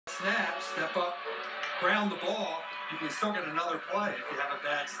snap, step up, ground the ball, you can still get another play if you have a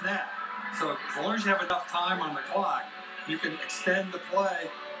bad snap. So as long as you have enough time on the clock, you can extend the play.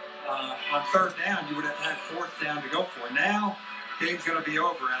 On third down, you would have had fourth down to go for. Now, game's going to be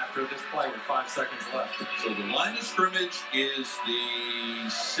over after this play with 5 seconds left. So the line of scrimmage is the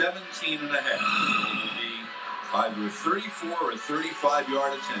 17 and a half. It will be either a 34 or a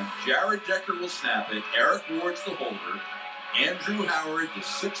 35-yard attempt. Jared Decker will snap it. Eric Ward's the holder. Andrew Howard, the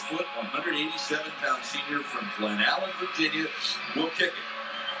 6-foot, 187-pound senior from Glen Allen, Virginia, will kick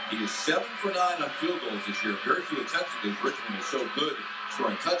it. He is 7 for 9 on field goals this year. Very few attempts because Richmond is so good at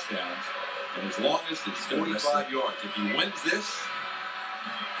scoring touchdowns. And his longest is 45 yards. If he wins this,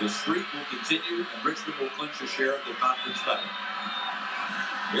 the streak will continue and Richmond will clinch a share of the conference title.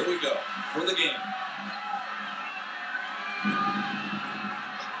 Here we go for the game.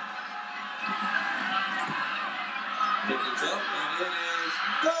 It is up and it is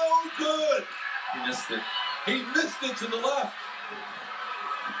no good. He missed it. He missed it to the left.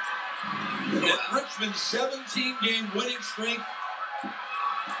 And Richmond's 17-game winning streak,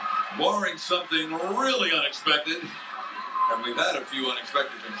 barring something really unexpected, and we've had a few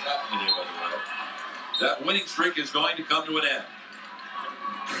unexpected things happen today, by the way, that winning streak is going to come to an end.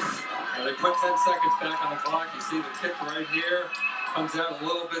 Now they put 10 seconds back on the clock. You see the kick right here. Comes out a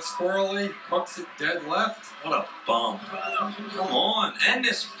little bit squirrely. Hooks it dead left. What a bum. Come on. End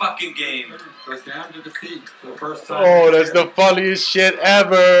this fucking game. Goes down to defeat for the first time. Oh, that's the funniest shit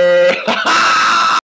ever.